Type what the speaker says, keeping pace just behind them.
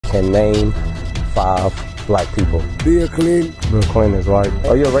can name 5 black people. Bill Clinton. Bill Clinton is right.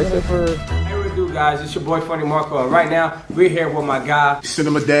 Are you a racist? Hey, what it do, guys? It's your boy Funny Marco, and right now we're here with my guy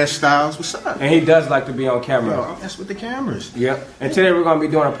Cinema Dash Styles. What's up? and he does like to be on camera. Yo, that's with the cameras. Yep. And today we're gonna be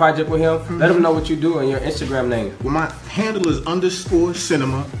doing a project with him. Let him know what you do and your Instagram name. Well, my handle is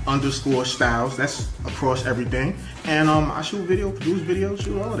 _cinema_styles. That's across everything. And I shoot video, produce videos,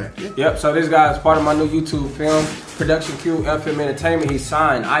 shoot all that. Yeah. Yep. So this guy is part of my new YouTube film production Q FM Entertainment. He's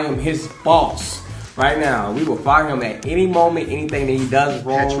signed. I am his boss. Right now, we will fire him at any moment. Anything that he does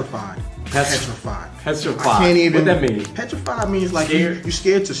wrong. Petrified. Petrified. I can't even. What that mean? Petrified means like Scared? you're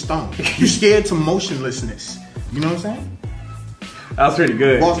scared to stone. You're scared to motionlessness. You know what I'm saying? That was pretty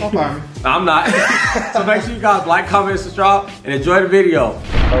good. Boss, don't fire me. No, I'm not. So make sure you guys like, comment, subscribe, and enjoy the video.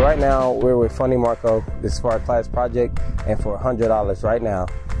 So right now, we're with Funny Marco. This is for our class project. And for $100 right now,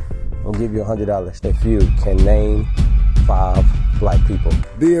 we'll give you $100 if you can name 5 black people.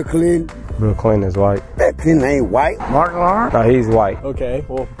 Bill Clinton. Bill Clinton is white. That Clinton ain't white. Mark Lawrence. No, he's white. Okay,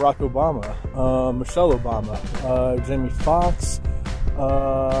 well, Barack Obama, Michelle Obama, Jamie Foxx,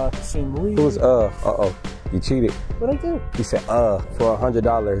 Kasim Reed. Who's uh-oh, you cheated. What'd I do? He said for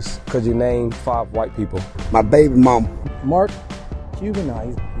 $100. Could you name 5 white people? My baby mama. Mark Cuban? No,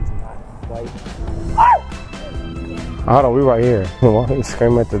 he's not white. Hold on, we right here. Why are you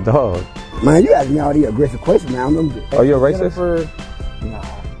screaming at the dog? Man, you asking me all these aggressive questions now. Are you a racist? Jennifer, nah.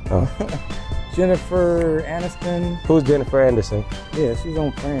 Oh. Jennifer Aniston. Who's Jennifer Anderson? Yeah, she's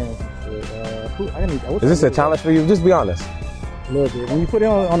on Friends. Is this a challenge for you? Just be honest. A little bit. When you put it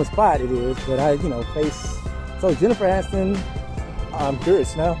on the spot, it is. But I, face. So Jennifer Aniston, I'm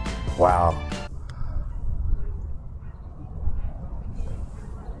curious now. Wow.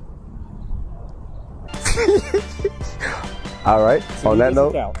 All right. So on that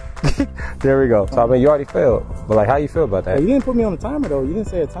note, there we go. So I mean, you already failed. But like, how you feel about that? You didn't put me on the timer though. You didn't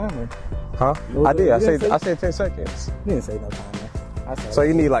say a timer. Huh? I did. I said 10 seconds. You didn't say no timer. So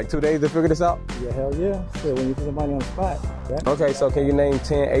you need like 2 days to figure this out? Yeah, hell yeah. So when you put somebody on the spot. Okay, so can you name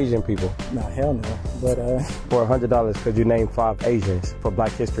 10 Asian people? Nah, hell no. But for $100, could you name 5 Asians for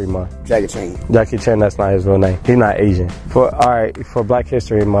Black History Month? Jackie Chan. Jackie Chan, that's not his real name. He's not Asian. For Black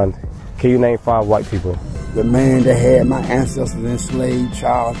History Month, can you name 5 white people? The man that had my ancestors enslaved,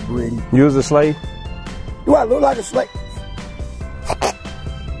 Charles Britain. You was a slave? Do I look like a slave?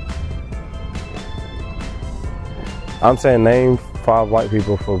 I'm saying name 5 white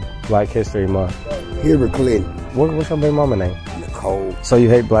people for Black History Month. Hillary Clinton. What's your baby mama name? Nicole. So you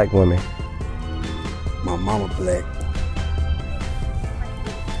hate black women? My mama black.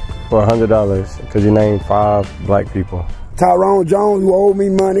 For $100, could you name 5 black people? Tyrone Jones, who owed me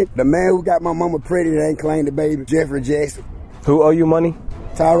money. The man who got my mama pregnant and ain't claimed the baby. Jeffrey Jackson. Who owe you money?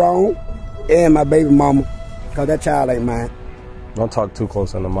 Tyrone and my baby mama. Cause that child ain't mine. Don't talk too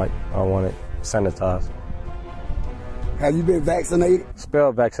close on the mic. I want it sanitized. Have you been vaccinated?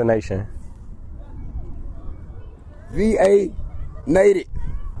 Spell vaccination. VA-nated.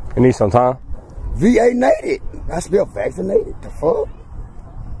 You need some time? VA-nated. I spell vaccinated. The fuck?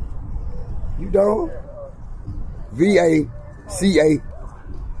 You don't? VA-CA-nated.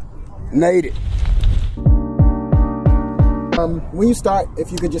 When you start,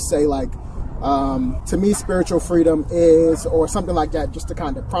 if you could just say like, to me, spiritual freedom is, or something like that, just to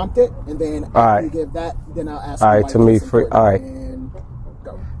kind of prompt it, and then after you give that, then I'll ask. All right, to me, free. All right. And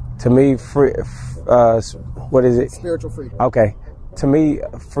go. To me, free. What is it? Spiritual freedom. Okay. To me,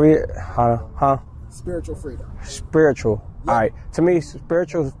 free. Huh? Spiritual freedom. Spiritual. Yep. All right. To me,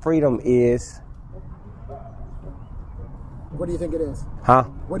 spiritual freedom is. What do you think it is? Huh?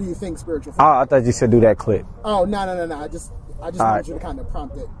 What do you think spiritual freedom? Oh, I thought you said do that clip. Oh no! I just wanted you to kind of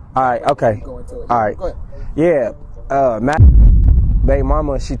prompt it. All right, okay. Go into it. All right. Go ahead. Yeah, my baby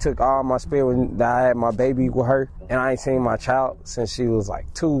mama, she took all my spirit when I had my baby with her, and I ain't seen my child since she was like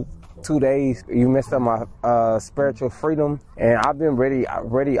two days. You messed up my spiritual freedom, and I've been really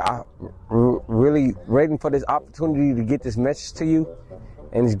waiting for this opportunity to get this message to you.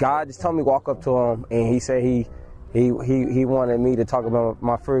 And God just told me walk up to him, and he said he wanted me to talk about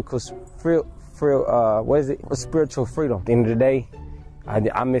my spiritual freedom. At the end of the day,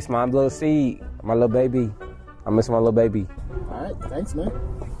 I miss my little seed, my little baby. I miss my little baby. All right, thanks, man.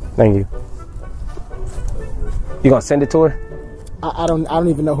 Thank you. You gonna send it to her? I don't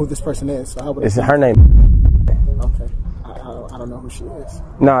even know who this person is. So how would It's her name. Okay. I don't know who she is.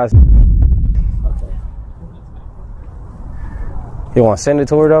 No. Okay. You want to send it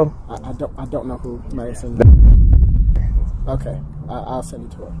to her though? I don't know who Madison. Okay. I'll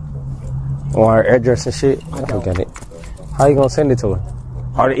send it to her. Want her address and shit? I don't. Get it. How you gonna send it to her?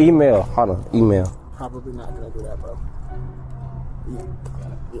 Or the email? Hold on, email. Probably not gonna do that, bro.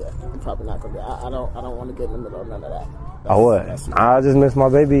 Yeah, I'm probably not gonna. I don't want to get in the middle of none of that. I would. I just miss my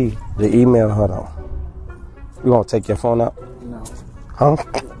baby. The email. Hold on. You gonna take your phone out? No. Huh?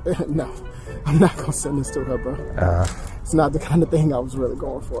 No, I'm not gonna send this to her, bro. It's not the kind of thing I was really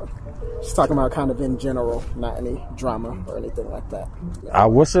going for. Just talking about kind of in general, not any drama or anything like that.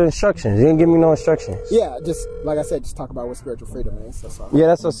 What's the instructions? You didn't give me no instructions. Yeah, just like I said, just talk about what spiritual freedom is. That's all. Yeah,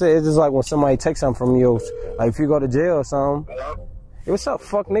 that's what I said. It's just like when somebody takes something from you, like if you go to jail or something. Hey, what's up,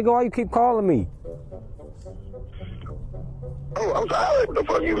 fuck nigga? Why you keep calling me? Oh, I'm sorry. What the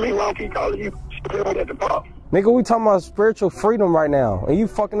fuck you mean? Why don't keep calling you? At the pop. Nigga, we talking about spiritual freedom right now, and you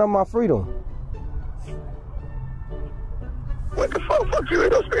fucking up my freedom. What the fuck? Fuck you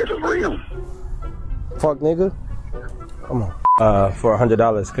ain't no spiritual freedom. Fuck nigga. Come on. For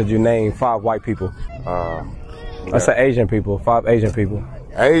 $100, could you name 5 white people? I said Asian people. 5 Asian people.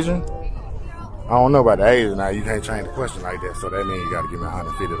 Asian? I don't know about the Asian. Now you can't change the question like that, so that means you got to give me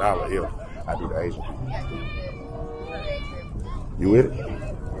 $150 if I do the Asian people. You with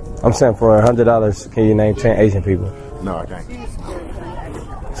it? I'm saying for $100, can you name 10 Asian people? No, I can't.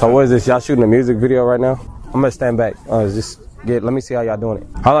 So what is this? Y'all shooting a music video right now? I'm gonna stand back. Let me see how y'all doing it.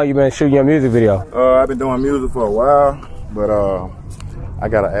 How long you been shooting your music video? I've been doing music for a while, but I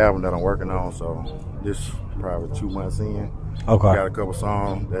got an album that I'm working on, so this probably 2 months in. Okay. I got a couple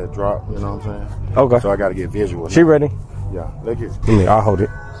songs that dropped, you know what I'm saying? Okay. So I got to get visual. She ready? Yeah, look here. Give me, I'll hold it.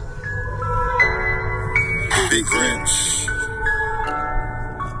 Big Grinch.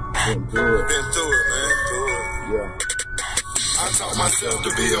 Been through it. Been through it, man. Through it. Yeah. I taught myself to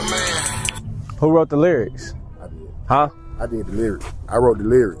be a man. Who wrote the lyrics? I did. Huh? I did the lyrics. I wrote the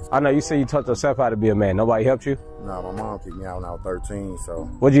lyrics. I know you said you taught yourself how to be a man. Nobody helped you? No, my mom kicked me out when I was 13, so.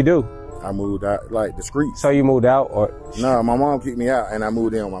 What'd you do? I moved out, like, the streets. So you moved out or? No, my mom kicked me out and I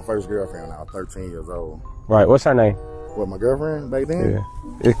moved in with my first girlfriend when I was 13 years old. Right, what's her name? What, my girlfriend back then? Yeah.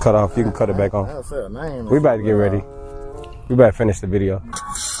 It's cut off. You can cut it back on. I don't say her name. We about to get ready. We better finish the video.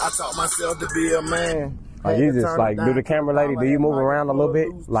 I taught myself to be a man. Like you just like, do the camera lady, do you move around a little bit?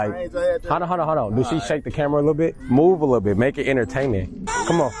 Like, hold on. Do she shake the camera a little bit? Move a little bit, make it entertaining.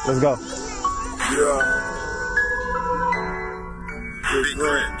 Come on, let's go. Yeah. Big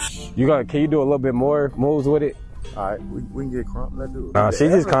Grinch. Can you do a little bit more moves with it? All right, we can get crunk. Let's do it. Nah, she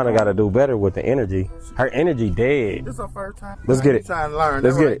just kind of got to do better with the energy. Her energy dead. This is our first time. Let's get it. Trying to learn.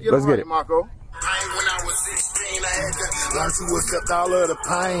 Let's get it. Let's get it. Marco. When I was 16, I had to learn to accept all of the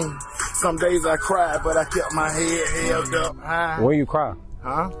pain. Some days I cried, but I kept my head held up high. When you cry?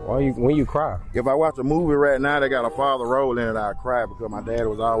 Huh? When you cry? If I watch a movie right now that got a father role in it, I cry because my dad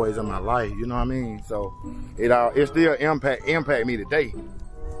was always in my life. You know what I mean? So it still impact me today.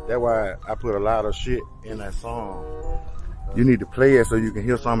 That's why I put a lot of shit in that song. You need to play it so you can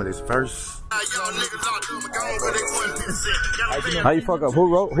hear some of this verse. How you fuck up? Who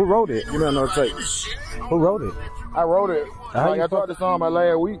wrote it? You don't know tape. Who wrote it? I wrote it. I dropped the song by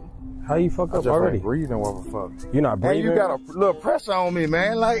last week. How you fuck up I already? Ain't breathing, what the fuck? You're not breathing? And you got a little pressure on me,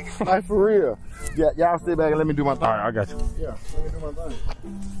 man. Like for real. Yeah, y'all sit back and let me do my thing. All right, I got you. Yeah, let me do my thing.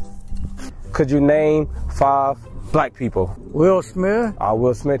 Could you name 5 black people? Will Smith.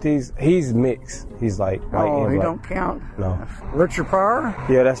 Will Smith, he's mixed. He's like white and he black. don't count. No. Richard Pryor.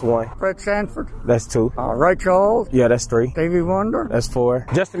 Yeah, that's 1. Fred Sanford. That's 2. Rachel. Yeah, that's 3. Stevie Wonder. That's 4.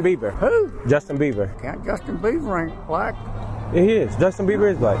 Justin Bieber. Who? Justin Bieber. Can't Justin Bieber ain't black. Yeah, he is. Justin Bieber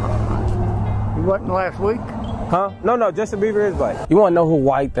is black. He wasn't last week. Huh? No, Justin Bieber is black. You want to know who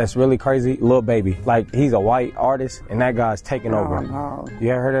white that's really crazy? Lil Baby. Like, he's a white artist, and that guy's taking over. No.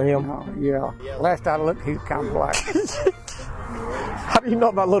 You ever heard of him? No, yeah. Last I looked, he's kind of black. How do you know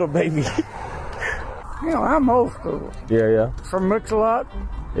about Lil Baby? You know, I'm old school. Yeah. From Mix-a-Lot.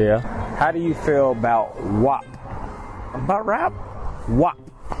 Yeah. How do you feel about WAP? About rap? WAP.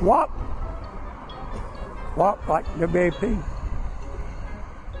 WAP. WAP, like WAP.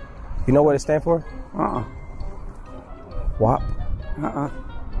 You know what it stands for? WAP. WAP.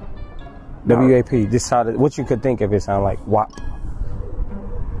 Just what you could think of it sound like WAP.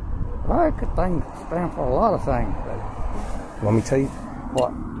 Well, I could stand for a lot of things. Want me to tell you?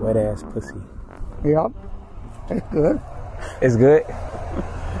 What? Wet ass pussy. Yep. It's good. It's good?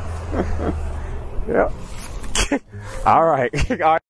 Yep. All right. All right.